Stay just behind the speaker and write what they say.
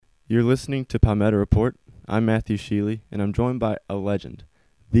You're listening to Palmetto Report. I'm Matthew Sheely, and I'm joined by a legend,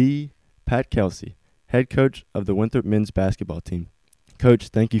 the Pat Kelsey, head coach of the Winthrop men's basketball team. Coach,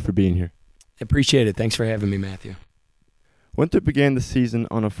 thank you for being here. Appreciate it. Thanks for having me, Matthew. Winthrop began the season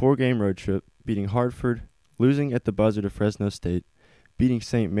on a 4-game road trip, beating Hartford, losing at the buzzer to Fresno State, beating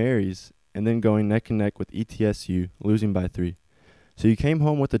St. Mary's, and then going neck and neck with ETSU, losing by 3. So you came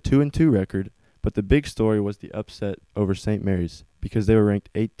home with a 2-2 record, but the big story was the upset over St. Mary's because they were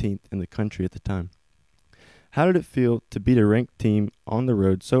ranked 18th in the country at the time. How did it feel to beat a ranked team on the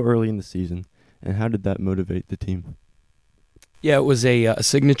road so early in the season, and how did that motivate the team? Yeah, it was a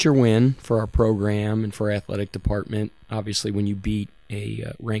signature win for our program and for our athletic department. Obviously, when you beat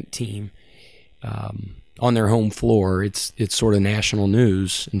a ranked team on their home floor, it's sort of national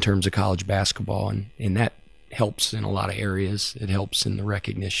news in terms of college basketball, and that helps in a lot of areas. It helps in the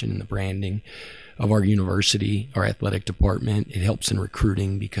recognition and the branding of our university, our athletic department. It helps in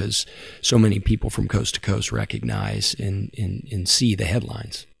recruiting because so many people from coast to coast recognize and see the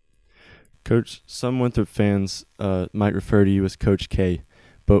headlines. Coach, some Winthrop fans might refer to you as Coach K,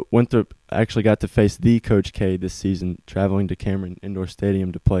 but Winthrop actually got to face the Coach K this season, traveling to Cameron Indoor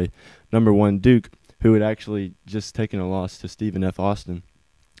Stadium to play number 1 Duke, who had actually just taken a loss to Stephen F. Austin.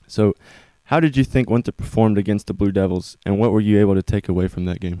 So how did you think Winthrop performed against the Blue Devils, and what were you able to take away from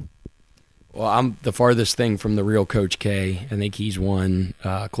that game? Well, I'm the farthest thing from the real Coach K. I think he's won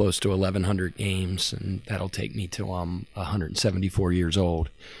close to 1,100 games, and that'll take me till I'm 174 years old.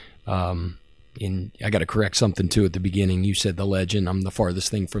 And I got to correct something, too, at the beginning. You said the legend. I'm the farthest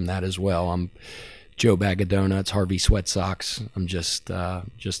thing from that as well. I'm Joe Bag of Donuts, Harvey Sweat Socks. I'm just a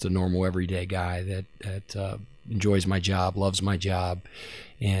normal, everyday guy that enjoys my job, loves my job,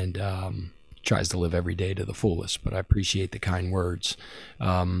 and tries to live every day to the fullest. But I appreciate the kind words.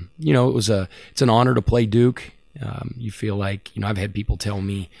 It's an honor to play Duke. You feel like, I've had people tell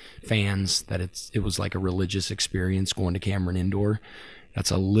me, fans, that it was like a religious experience going to Cameron Indoor. That's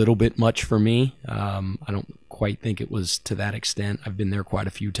a little bit much for me. I don't quite think it was to that extent. I've been there quite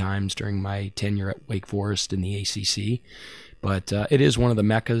a few times during my tenure at Wake Forest in the ACC. But it is one of the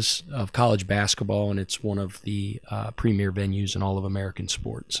meccas of college basketball, and it's one of the premier venues in all of American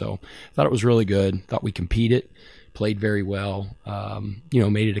sport. So I thought it was really good. Thought we competed, played very well,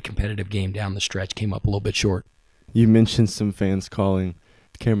 made it a competitive game down the stretch, came up a little bit short. You mentioned some fans calling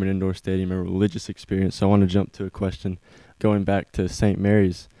Cameron Indoor Stadium a religious experience, so I want to jump to a question. Going back to St.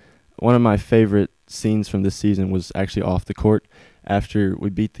 Mary's, one of my favorite scenes from this season was actually off the court after we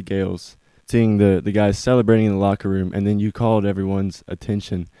beat the Gales, seeing the guys celebrating in the locker room, and then you called everyone's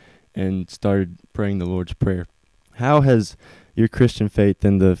attention and started praying the Lord's Prayer. How has your Christian faith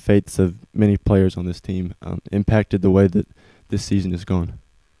and the faiths of many players on this team impacted the way that this season has gone?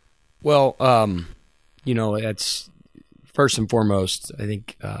 Well, that's first and foremost, I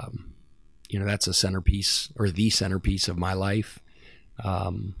think, that's a centerpiece, or the centerpiece of my life.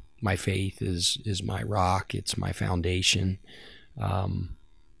 My faith is my rock. It's my foundation. A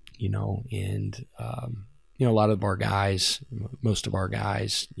lot of our guys, most of our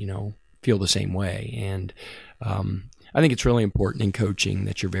guys, feel the same way. And I think it's really important in coaching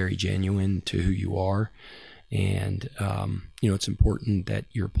that you're very genuine to who you are. And, it's important that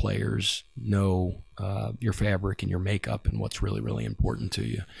your players know your fabric and your makeup and what's really, really important to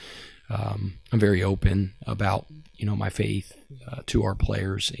you. I'm very open about, my faith to our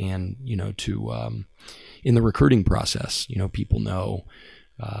players and, in the recruiting process. People know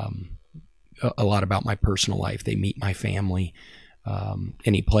a lot about my personal life. They meet my family.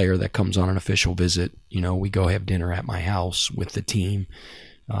 Any player that comes on an official visit, we go have dinner at my house with the team.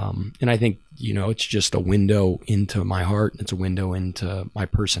 And I think, it's just a window into my heart. It's a window into my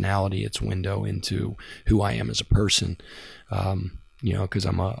personality. It's a window into who I am as a person, because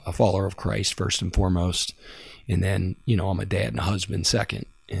I'm a follower of Christ first and foremost. And then, I'm a dad and a husband second.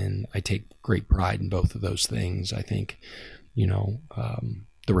 And I take great pride in both of those things. I think,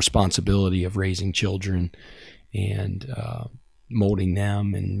 the responsibility of raising children and molding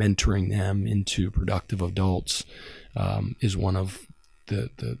them and mentoring them into productive adults is one of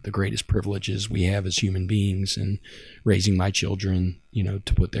the greatest privileges we have as human beings, and raising my children,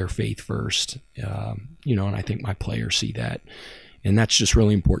 to put their faith first, and I think my players see that. And that's just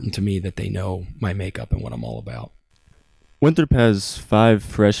really important to me, that they know my makeup and what I'm all about. Winthrop has 5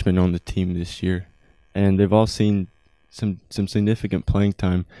 freshmen on the team this year, and they've all seen some significant playing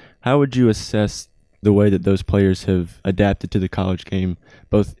time. How would you assess the way that those players have adapted to the college game,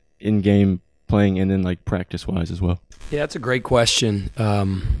 both in-game playing and then practice-wise as well? Yeah, that's a great question.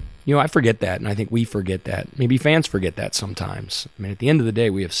 I forget that, and I think we forget that. Maybe fans forget that sometimes. I mean, at the end of the day,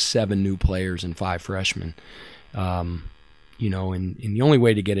 we have 7 new players and 5 freshmen. and the only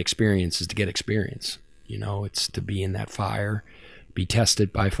way to get experience is to get experience. It's to be in that fire, be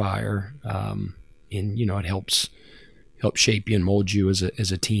tested by fire, and it helps shape you and mold you as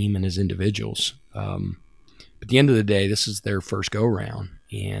a team and as individuals. At the end of the day, this is their first go-round,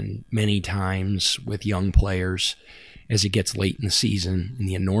 and many times with young players, as it gets late in the season and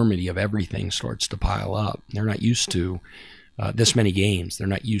the enormity of everything starts to pile up, they're not used to this many games. They're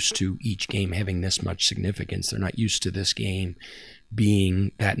not used to each game having this much significance. They're not used to this game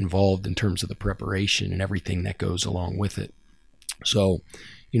being that involved in terms of the preparation and everything that goes along with it. So,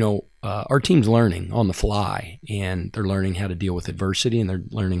 our team's learning on the fly, and they're learning how to deal with adversity, and they're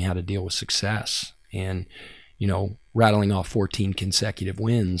learning how to deal with success. And, rattling off 14 consecutive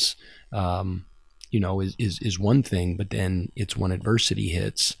wins, is one thing, but then it's when adversity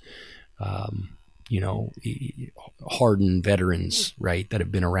hits, hardened veterans, right, that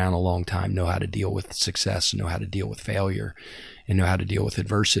have been around a long time know how to deal with success, know how to deal with failure, and know how to deal with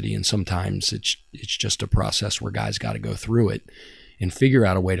adversity. And sometimes it's just a process where guys got to go through it and figure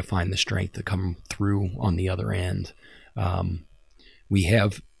out a way to find the strength to come through on the other end. We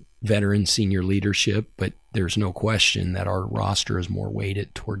have veteran senior leadership, but there's no question that our roster is more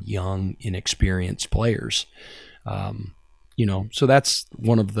weighted toward young, inexperienced players. So that's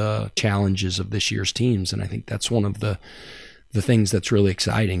one of the challenges of this year's teams, and I think that's one of the things that's really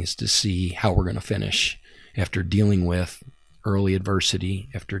exciting is to see how we're going to finish after dealing with early adversity,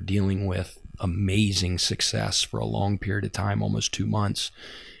 after dealing with amazing success for a long period of time, almost 2 months,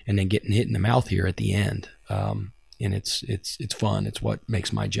 and then getting hit in the mouth here at the end. And it's fun. It's what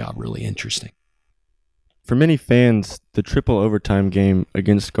makes my job really interesting. For many fans, the triple overtime game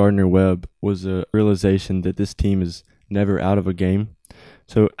against Gardner-Webb was a realization that this team is never out of a game.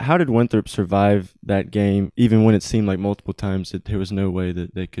 So how did Winthrop survive that game, even when it seemed like multiple times that there was no way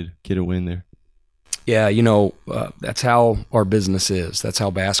that they could get a win there? Yeah, that's how our business is. That's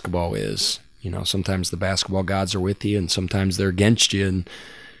how basketball is. Sometimes the basketball gods are with you and sometimes they're against you. And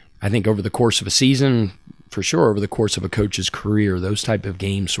I think over the course of a season, for sure, over the course of a coach's career, those type of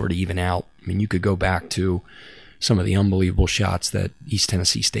games sort of even out. I mean, you could go back to some of the unbelievable shots that East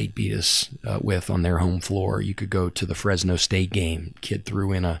Tennessee State beat us with on their home floor. You could go to the Fresno State game. Kid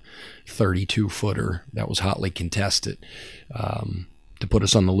threw in a 32-footer that was hotly contested to put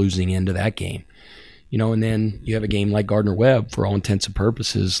us on the losing end of that game. And then you have a game like Gardner-Webb, for all intents and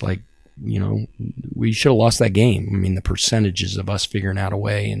purposes, we should have lost that game. I mean, the percentages of us figuring out a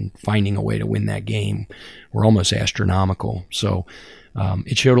way and finding a way to win that game were almost astronomical. So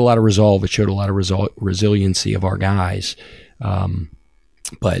it showed a lot of resolve. It showed a lot of resiliency of our guys.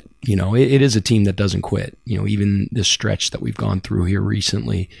 But, it is a team that doesn't quit. Even this stretch that we've gone through here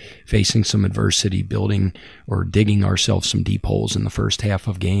recently, facing some adversity, building or digging ourselves some deep holes in the first half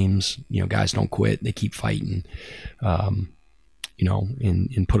of games, guys don't quit. They keep fighting.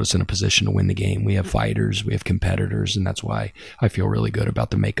 And put us in a position to win the game. We have fighters, we have competitors, and that's why I feel really good about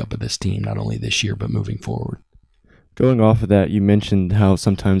the makeup of this team, not only this year, but moving forward. Going off of that, you mentioned how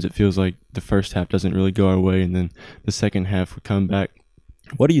sometimes it feels like the first half doesn't really go our way, and then the second half would come back.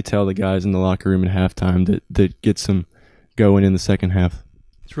 What do you tell the guys in the locker room at halftime that gets them going in the second half?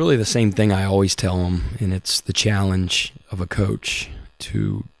 It's really the same thing I always tell them, and it's the challenge of a coach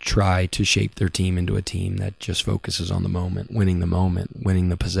to try to shape their team into a team that just focuses on the moment, winning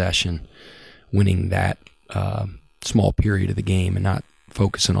the possession, winning that small period of the game, and not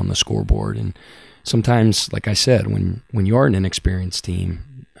focusing on the scoreboard. And sometimes, like I said, when you are an inexperienced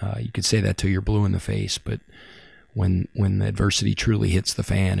team, you could say that till you're blue in the face, but when the adversity truly hits the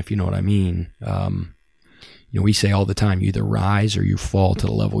fan, if you know what I mean, we say all the time, you either rise or you fall to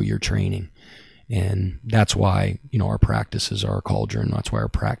the level you're training. And that's why, our practices are a cauldron. That's why our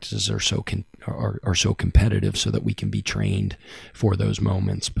practices are so competitive, so that we can be trained for those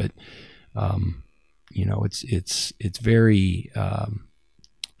moments. But, it's very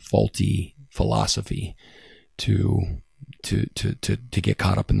faulty philosophy to get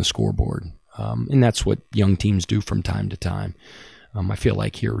caught up in the scoreboard. And that's what young teams do from time to time. I feel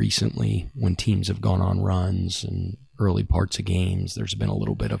like here recently, when teams have gone on runs and early parts of games, there's been a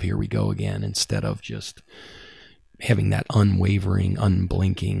little bit of here we go again, instead of just having that unwavering,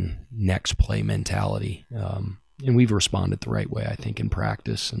 unblinking next play mentality. And we've responded the right way, I think, in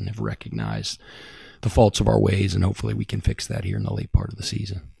practice, and have recognized the faults of our ways, and hopefully we can fix that here in the late part of the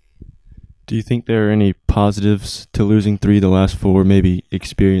season. Do you think there are any positives to losing 3 of the last 4, maybe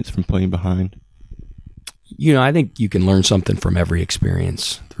experience from playing behind? I think you can learn something from every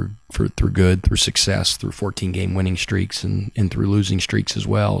experience, through good, through success, through 14-game winning streaks, and through losing streaks as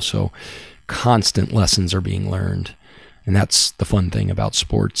well. So constant lessons are being learned. And that's the fun thing about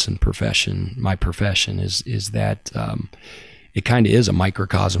sports and profession. My profession is that it kind of is a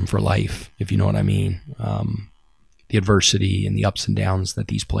microcosm for life, if you know what I mean. The adversity and the ups and downs that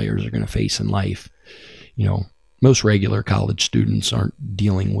these players are going to face in life. You know, most regular college students aren't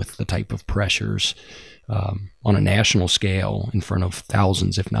dealing with the type of pressures on a national scale in front of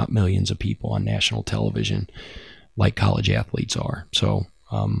thousands, if not millions of people on national television like college athletes are. So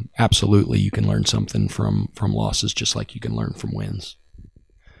absolutely, you can learn something from losses just like you can learn from wins.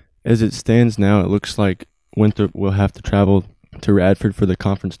 As it stands now, it looks like Winthrop will have to travel to Radford for the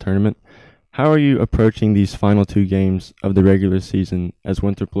conference tournament. How are you approaching these final 2 games of the regular season as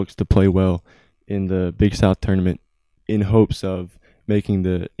Winthrop looks to play well in the Big South tournament in hopes of making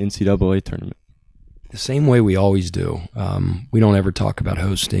the NCAA tournament? The same way we always do. We don't ever talk about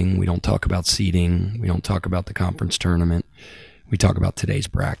hosting. We don't talk about seeding. We don't talk about the conference tournament. We talk about today's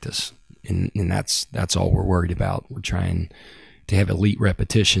practice, and that's all we're worried about. We're trying to have elite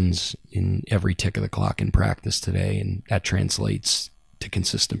repetitions in every tick of the clock in practice today, and that translates to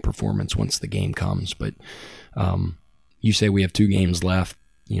consistent performance once the game comes. But you say we have 2 games left.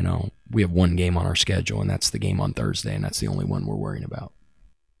 You know, we have 1 game on our schedule, and that's the game on Thursday, and that's the only one we're worrying about.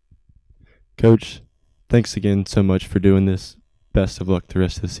 Coach, thanks again so much for doing this. Best of luck the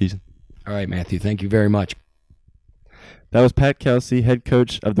rest of the season. All right, Matthew. Thank you very much. That was Pat Kelsey, head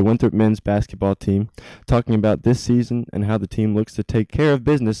coach of the Winthrop men's basketball team, talking about this season and how the team looks to take care of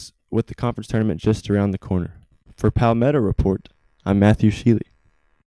business with the conference tournament just around the corner. For Palmetto Report, I'm Matthew Sheely.